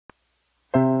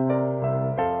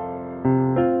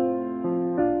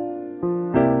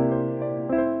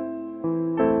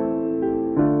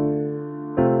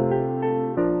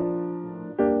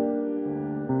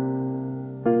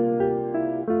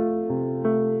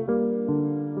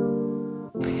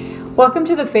Welcome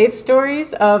to the Faith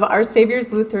Stories of Our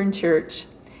Savior's Lutheran Church.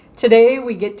 Today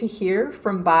we get to hear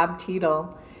from Bob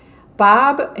Tietel.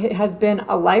 Bob has been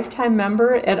a lifetime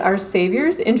member at Our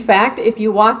Savior's. In fact, if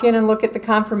you walk in and look at the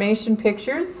confirmation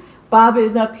pictures, Bob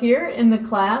is up here in the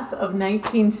class of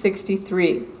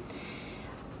 1963.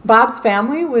 Bob's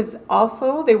family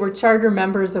they were charter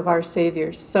members of Our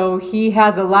Savior's, so he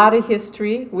has a lot of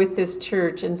history with this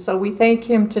church, and so we thank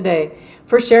him today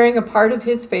for sharing a part of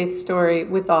his faith story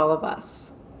with all of us.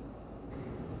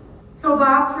 So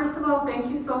Bob, first of all,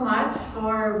 thank you so much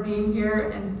for being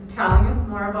here and telling us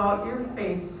more about your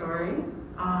faith story.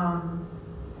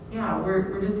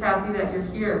 We're just happy that you're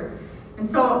here. And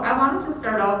so I wanted to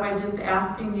start out by just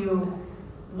asking you,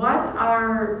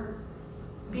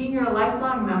 being you're a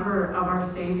lifelong member of Our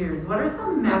Savior's, what are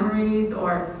some memories,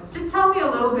 or just tell me a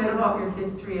little bit about your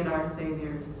history at Our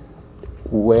Savior's?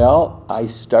 Well, I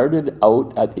started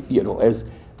out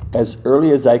as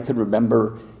early as I can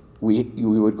remember. We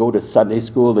would go to Sunday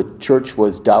school. The church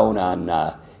was down on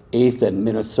 8th and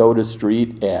Minnesota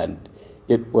Street, and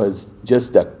it was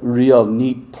just a real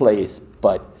neat place.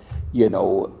 But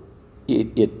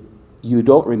you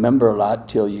don't remember a lot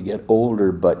till you get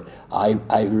older, but I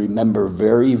remember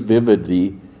very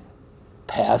vividly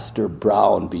Pastor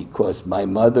Brown, because my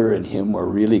mother and him were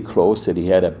really close, and he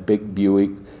had a big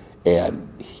Buick, and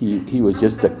he was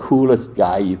just the coolest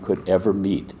guy you could ever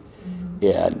meet.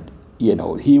 And,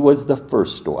 he was the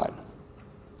first one.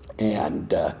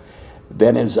 And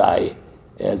then as I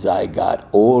got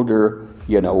older,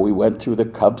 we went through the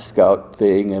Cub Scout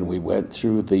thing, and we went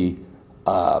through the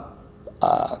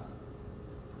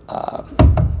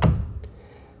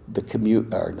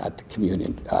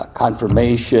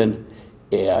confirmation,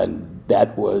 and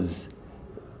that was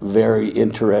very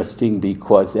interesting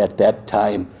because at that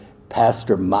time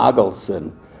Pastor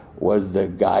Mogelson was the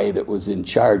guy that was in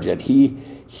charge, and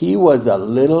he was a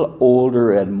little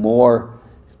older and more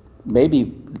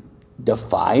maybe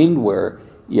defined, where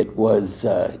it was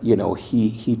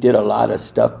he did a lot of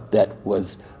stuff that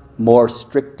was more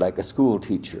strict, like a school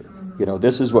teacher.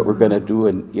 This is what we're going to do,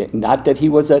 and not that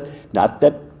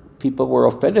people were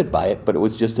offended by it, but it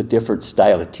was just a different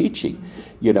style of teaching.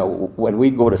 When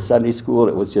we'd go to Sunday school,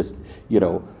 it was just,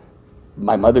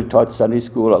 my mother taught Sunday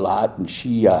school a lot, and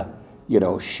she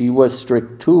was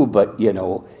strict too, but,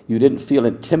 you didn't feel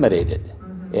intimidated.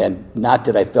 And not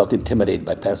that I felt intimidated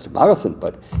by Pastor Mogelson,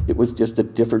 but it was just a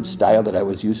different style that I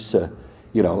was used to,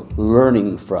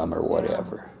 learning from or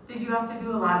whatever. Did you have to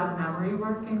do a lot of memory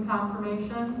work in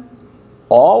confirmation?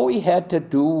 All we had to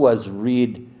do was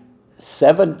read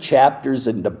 7 chapters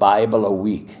in the Bible a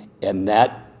week, and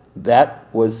that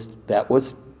was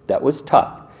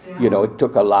tough. Yeah. It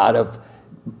took a lot of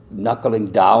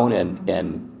knuckling down and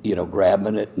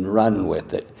grabbing it and running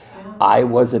with it. Yeah. I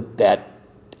wasn't that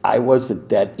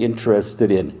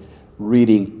interested in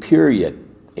reading, period.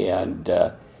 And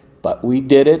but we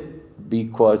did it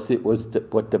because it was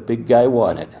what the big guy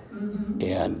wanted,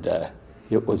 and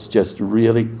it was just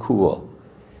really cool.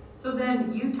 So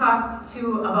then you talked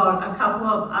about a couple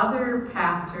of other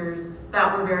pastors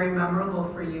that were very memorable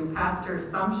for you, Pastor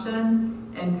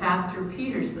Assumption and Pastor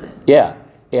Peterson. Yeah,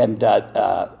 and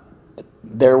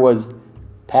there was,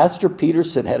 Pastor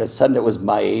Peterson had a son that was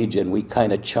my age, and we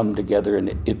kind of chummed together, and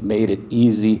it made it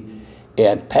easy.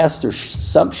 And Pastor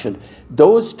Assumption,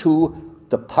 those two,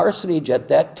 the parsonage at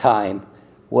that time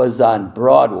was on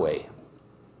Broadway,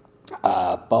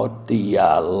 about the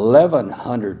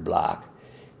 1100 block.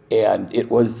 And it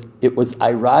was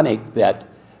ironic that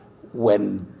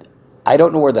when, I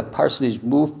don't know where the parsonage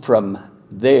moved from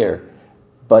there,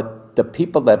 but the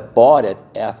people that bought it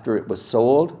after it was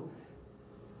sold,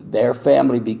 their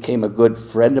family became a good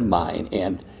friend of mine,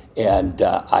 and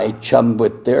I chummed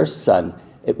with their son.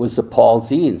 It was the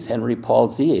Paulzines, Henry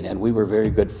Paulzine, and we were very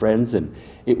good friends. And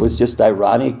it was just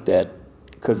ironic that,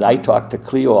 because I talked to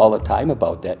Cleo all the time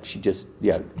about that, she just,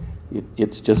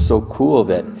 it's just so cool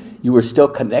that you were still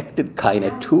connected kind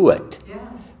of to it. Yeah.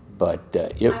 But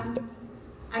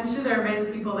I'm sure there are many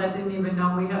people that didn't even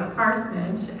know we had a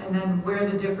parsonage, and then where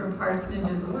the different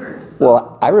parsonages were. So.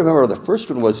 Well, I remember the first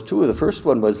one was too. The first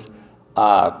one was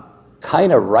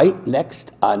kind of right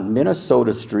next on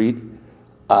Minnesota Street,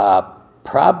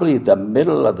 probably the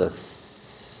middle of the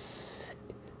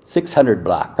 600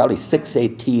 block, probably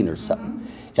 618 or something.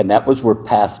 And that was where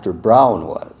Pastor Brown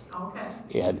was. Okay.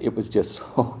 And it was just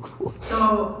so cool.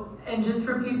 So, and just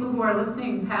for people who are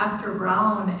listening, Pastor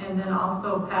Brown and then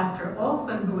also Pastor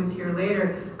Olson, who was here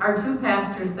later, are two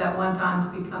pastors that went on to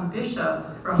become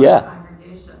bishops from the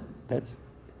congregation. That's.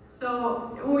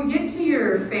 So when we get to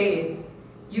your faith,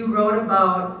 you wrote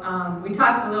about, we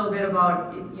talked a little bit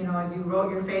about, as you wrote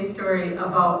your faith story,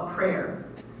 about prayer.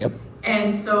 Yep.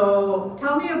 And so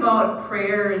tell me about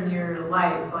prayer in your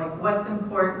life. Like, what's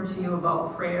important to you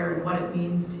about prayer and what it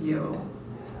means to you?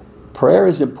 Prayer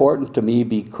is important to me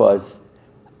because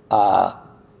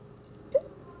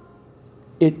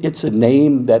it's a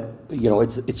name that,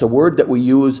 it's a word that we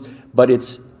use, but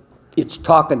it's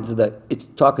talking to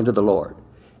the Lord.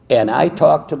 And I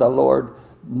talk to the Lord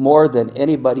more than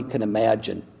anybody can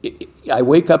imagine. I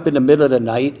wake up in the middle of the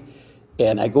night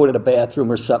and I go to the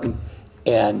bathroom or something,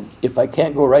 and if I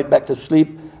can't go right back to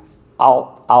sleep,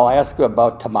 I'll ask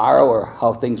about tomorrow or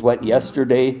how things went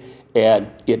yesterday,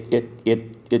 and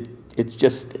it's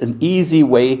just an easy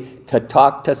way to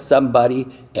talk to somebody.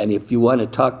 And if you want to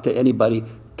talk to anybody,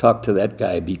 talk to that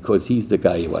guy, because he's the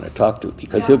guy you want to talk to,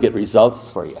 because he'll get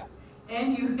results for you.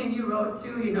 And you wrote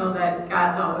too, that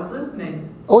God's always listening.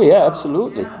 Oh yeah,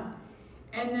 absolutely. Yeah.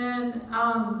 And then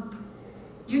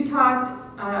you talked.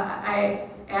 I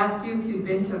asked you if you'd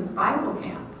been to Bible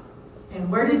camp,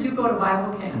 and where did you go to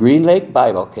Bible camp? Green Lake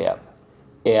Bible Camp,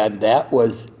 and that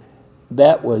was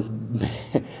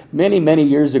many, many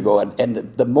years ago. And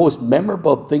the most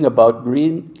memorable thing about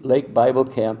Green Lake Bible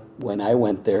Camp when I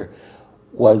went there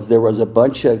was a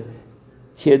bunch of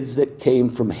kids that came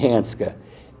from Hanska,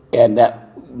 and that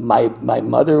my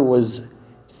mother was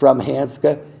from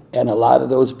Hanska, and a lot of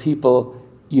those people,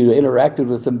 interacted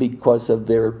with them because of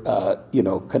their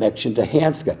connection to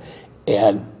Hanska,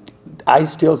 and I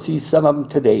still see some of them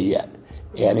today yet.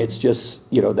 And it's just,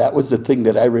 that was the thing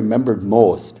that I remembered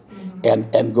most.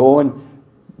 And going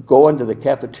to the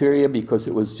cafeteria, because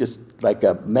it was just like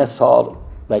a mess hall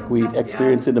like we'd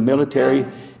experienced in the military.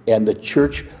 Yes. And the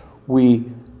church, we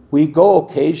go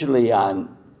occasionally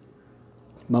on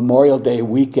Memorial Day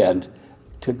weekend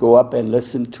to go up and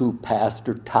listen to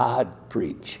Pastor Todd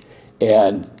preach.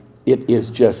 And it is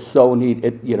just so neat.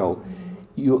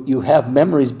 You have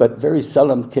memories, but very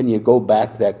seldom can you go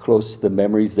back that close to the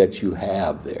memories that you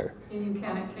have there. And you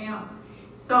can at camp.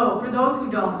 So for those who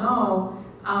don't know,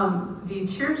 the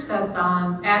church that's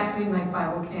at Green Lake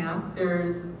Bible Camp,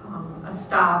 there's a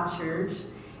stop church,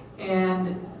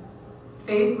 and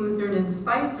Faith Lutheran in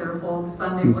Spicer holds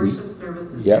Sunday worship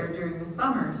services there during the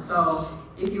summer. So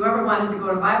if you ever wanted to go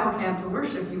to Bible camp to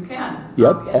worship, you can.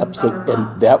 Yep, absolutely.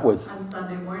 And that was on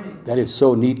Sunday morning. That is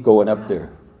so neat going up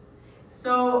there.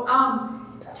 So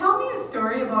tell me a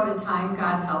story about a time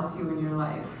God helped you in your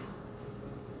life.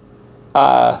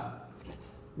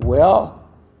 Well,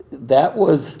 that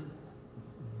was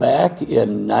back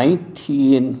in it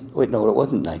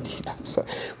wasn't 19, I'm sorry.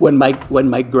 When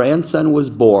my grandson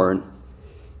was born,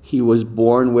 he was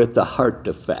born with a heart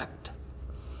defect.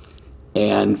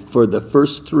 And for the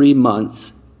first 3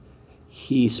 months,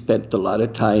 he spent a lot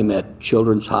of time at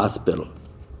Children's Hospital.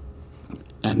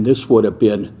 And this would have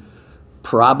been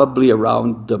probably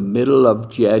around the middle of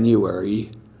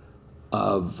January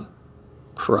of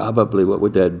probably, what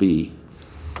would that be?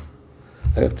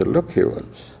 I have to look here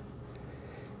once.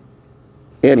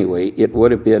 Anyway, it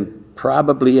would have been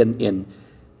probably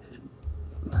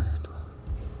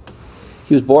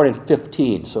he was born in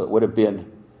 15, so it would have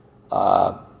been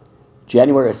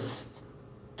January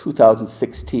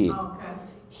 2016. Okay.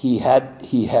 He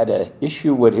had an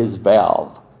issue with his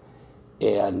valve,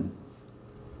 and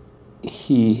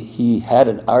he had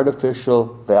an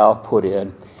artificial valve put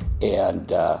in, and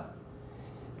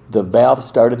the valve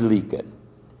started leaking,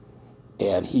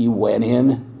 and he went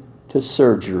in to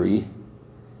surgery,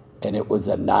 and it was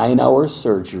a 9-hour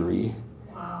surgery.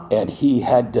 Wow. And he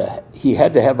had to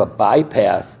have a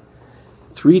bypass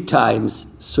 3 times,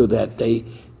 so that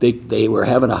they were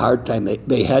having a hard time.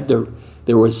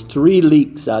 There was 3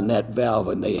 leaks on that valve,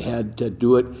 and they had to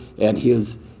do it. And he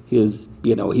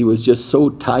was just so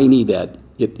tiny that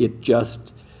it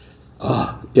just,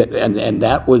 and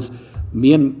that was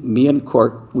me and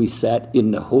Cork. We sat in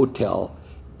the hotel,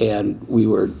 and we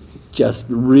were just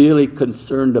really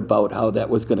concerned about how that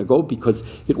was going to go, because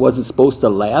it wasn't supposed to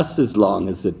last as long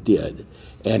as it did,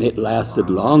 and it lasted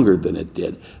longer than it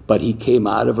did. But he came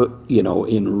out of it,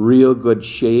 in real good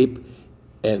shape,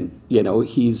 and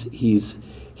he's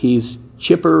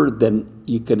chipper than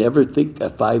you can ever think a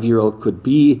 5-year-old could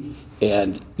be,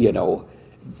 and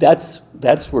that's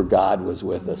where God was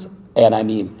with us. And I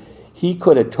mean, he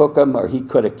could have took him, or he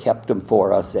could have kept him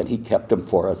for us, and he kept him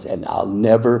for us, and I'll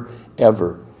never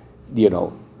ever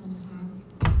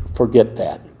forget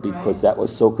that, because that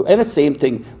was so cool. And the same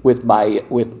thing with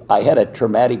I had a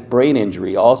traumatic brain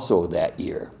injury also that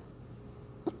year,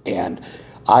 and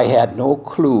I had no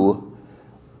clue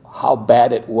how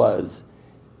bad it was,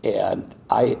 and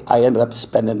I ended up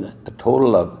spending a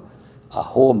total of a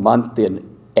whole month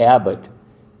in Abbott,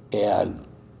 and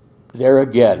there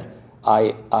again,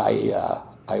 I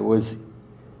was,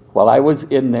 while I was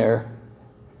in there,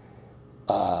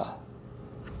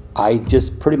 I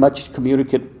just pretty much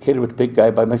communicated with the big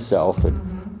guy by myself. And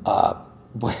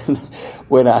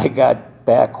when I got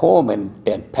back home,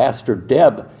 and Pastor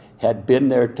Deb had been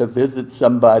there to visit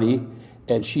somebody,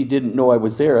 and she didn't know I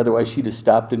was there, otherwise she'd have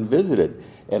stopped and visited.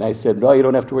 And I said, no, you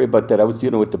don't have to worry about that. I was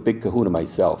dealing with the big kahuna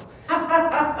myself.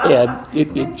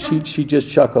 And she just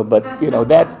chuckled, but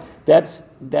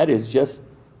that is just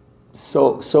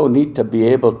so neat to be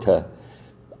able to.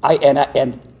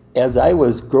 And as I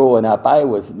was growing up, I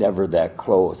was never that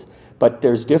close. But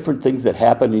there's different things that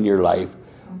happen in your life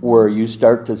where you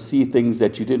start to see things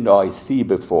that you didn't always see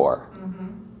before.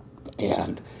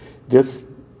 And this,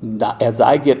 as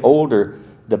I get older,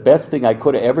 the best thing I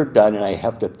could have ever done, and I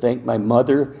have to thank my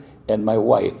mother and my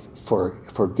wife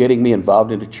for getting me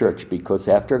involved in the church, because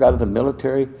after I got out of the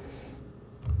military,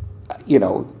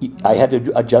 I had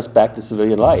to adjust back to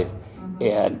civilian life.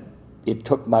 And it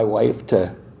took my wife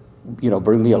to,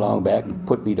 bring me along back and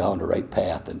put me down the right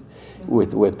path. And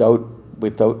without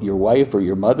your wife or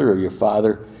your mother or your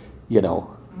father,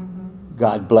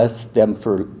 God bless them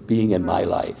for being in my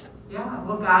life. Yeah,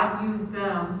 well, God used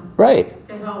them right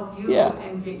to help you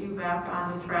and get you back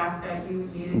on the track that you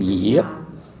needed to be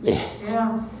on.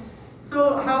 Yeah.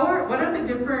 So what are the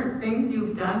different things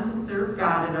you've done to serve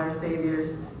God at Our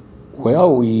Savior's?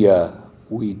 Well, we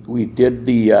did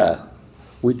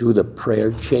we do the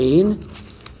prayer chain,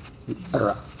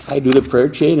 or I do the prayer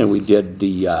chain, and we did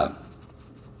the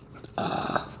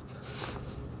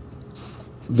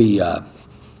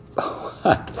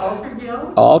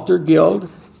Altar Guild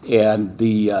and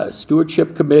the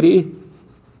Stewardship Committee,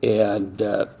 and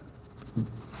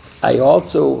I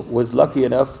also was lucky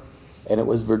enough, and it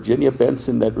was Virginia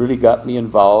Benson that really got me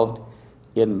involved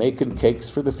in making cakes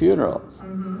for the funerals.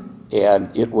 And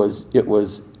it was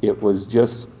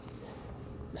just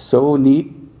so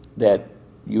neat that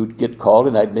you'd get called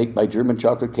and I'd make my German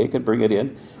chocolate cake and bring it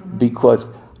in, because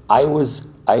I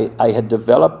had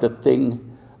developed a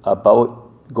thing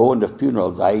about going to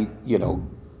funerals.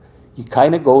 You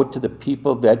kind of go to the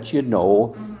people that you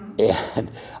know,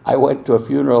 and I went to a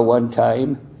funeral one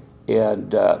time,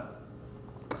 and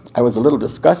I was a little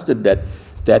disgusted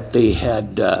that they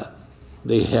had a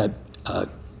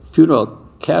funeral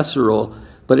casserole,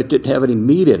 but it didn't have any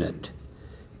meat in it.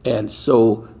 And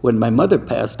so when my mother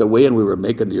passed away and we were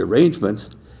making the arrangements,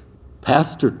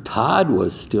 Pastor Todd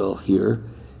was still here,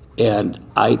 and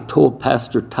I told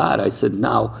Pastor Todd, I said,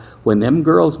 now, when them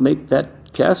girls make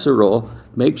that casserole,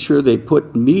 make sure they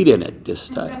put meat in it this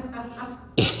time.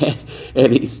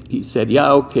 And he said,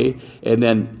 yeah, okay. And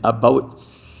then about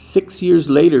 6 years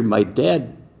later, my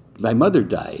mother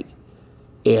died.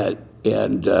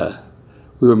 And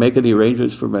we were making the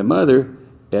arrangements for my mother,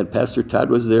 and Pastor Todd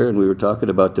was there, and we were talking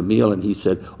about the meal, and he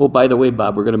said, oh, by the way,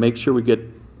 Bob, we're going to make sure we get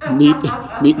meat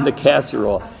in the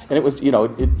casserole. And it was,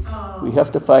 we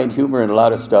have to find humor in a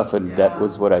lot of stuff, and that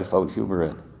was what I found humor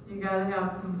in. You got to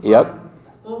have some fun. Yep.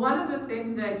 Well, one of the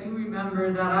things that you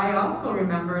remember that I also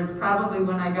remember, it's probably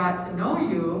when I got to know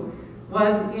you,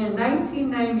 was in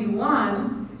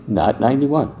 1991. Not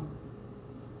 91.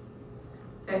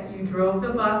 That you drove the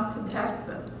bus to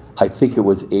Texas. I think it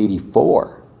was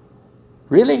 84.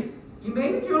 Really? You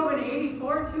maybe drove in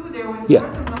 84 too. There was Yeah.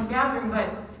 more than one gathering, but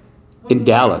when In you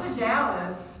Dallas. went to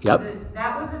Dallas, Yep.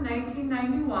 that was in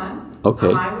 1991.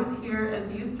 Okay. I was here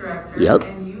as youth director, Yep.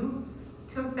 and you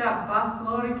took that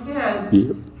busload of kids.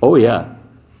 Yeah. Oh, yeah.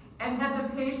 And had the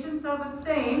patience of a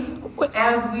saint What?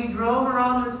 as we drove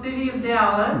around the city of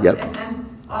Dallas, Yep. and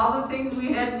all the things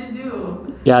we had to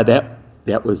do. Yeah,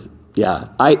 that was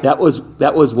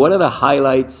that was one of the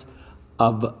highlights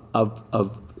of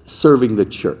serving the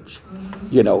church.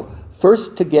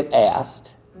 First to get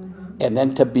asked, and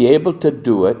then to be able to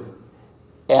do it,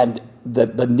 and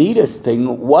the neatest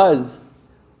thing was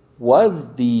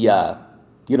the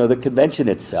the convention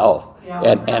itself,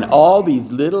 Yeah. and all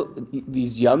these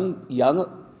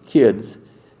young kids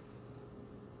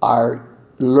are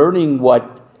learning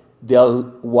what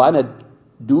they'll want to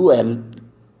do and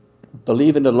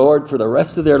believe in the Lord for the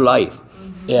rest of their life.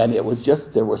 And it was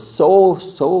just, there were so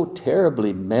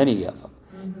terribly many of them.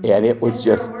 And it was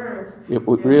just,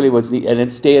 really was neat. And then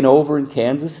staying over in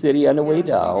Kansas City on the way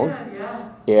down.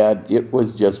 Yes. And it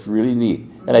was just really neat.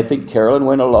 And I think Carolyn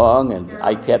went along, and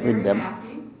I can't remember.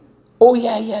 Oh,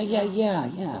 yeah.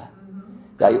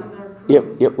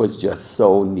 It was just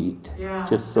so neat. Yeah.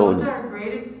 Just so Those neat. are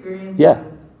great experiences.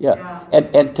 Yeah.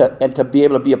 And to be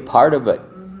able to be a part of it,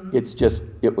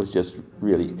 it was just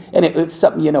really, and it's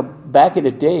something, back in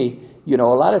the day, you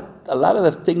know, a lot of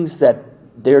the things that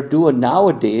they're doing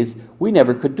nowadays, we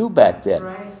never could do back then.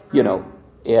 Right, You know,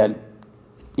 and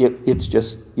it's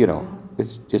just, you know,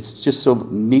 it's just so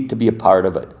neat to be a part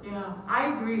of it. Yeah, I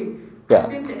agree. Yeah. I've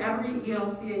been to every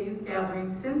ELCA youth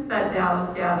gathering since that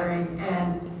Dallas gathering,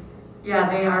 and yeah,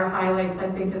 they are highlights. I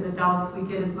think as adults we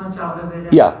get as much out of it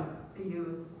as Yeah. the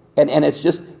youth. And it's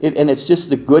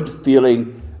just a good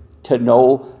feeling to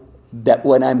know that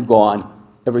when I'm gone,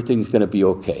 everything's going to be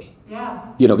okay. Yeah.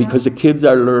 You know, because the kids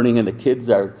are learning and the kids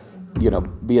are, you know,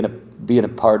 being a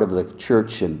part of the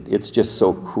church, and it's just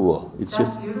so cool. It's That's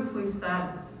just, beautifully said.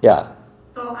 yeah.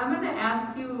 So I'm going to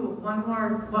ask you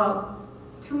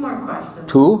two more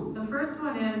questions. Two? The first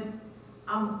one is,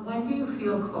 when do you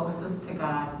feel closest to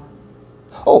God?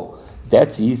 Oh,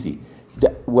 that's easy.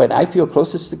 When I feel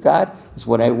closest to God is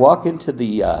when I walk into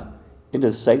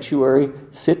the sanctuary,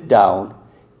 sit down,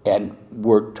 and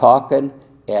we're talking,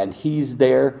 and He's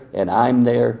there, and I'm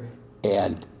there,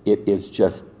 and it is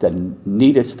just the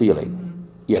neatest feeling.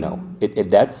 You know,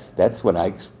 that's when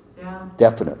I Yeah.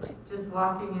 definitely. Just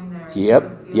walking in there.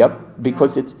 Yep.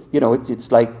 Because it's, you know,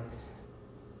 it's like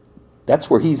that's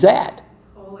where He's at.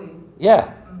 Holy.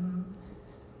 Yeah.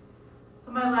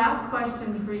 So my last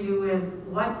question for you is,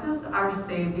 what does our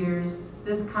Savior's,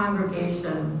 this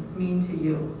congregation, mean to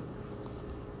you?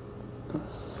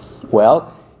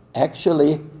 Well,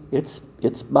 actually, it's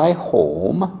my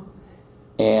home,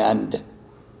 and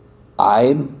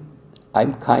I'm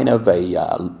kind of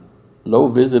a low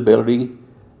visibility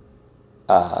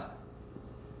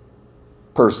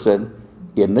person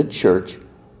in the church,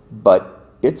 but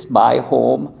it's my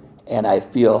home, and I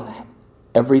feel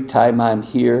every time I'm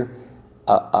here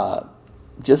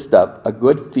just a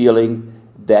good feeling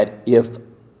that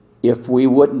if we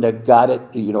wouldn't have got it,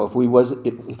 you know, if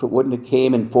it wouldn't have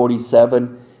came in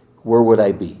 47, where would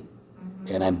I be?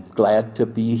 And I'm glad to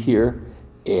be here,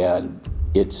 and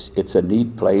it's a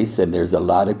neat place, and there's a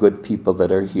lot of good people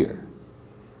that are here.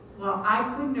 Well,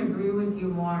 I couldn't agree with you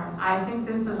more. I think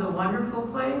this is a wonderful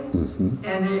place,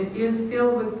 and it is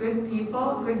filled with good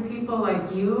people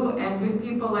like you, and good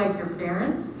people like your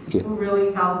parents, Yeah. who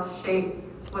really helped shape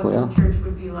what Well, this church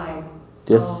would be like.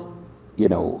 This, you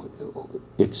know,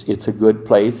 it's a good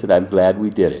place, and I'm glad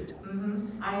we did it,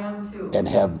 I am too. and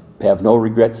have no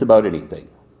regrets about anything.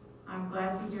 I'm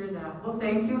glad to hear that. Well,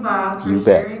 thank you, Bob, for You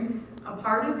bet. sharing a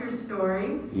part of your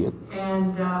story. Yep.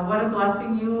 And what a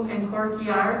blessing you and Corky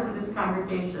are to this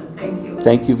congregation. Thank you.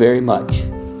 Thank you very much.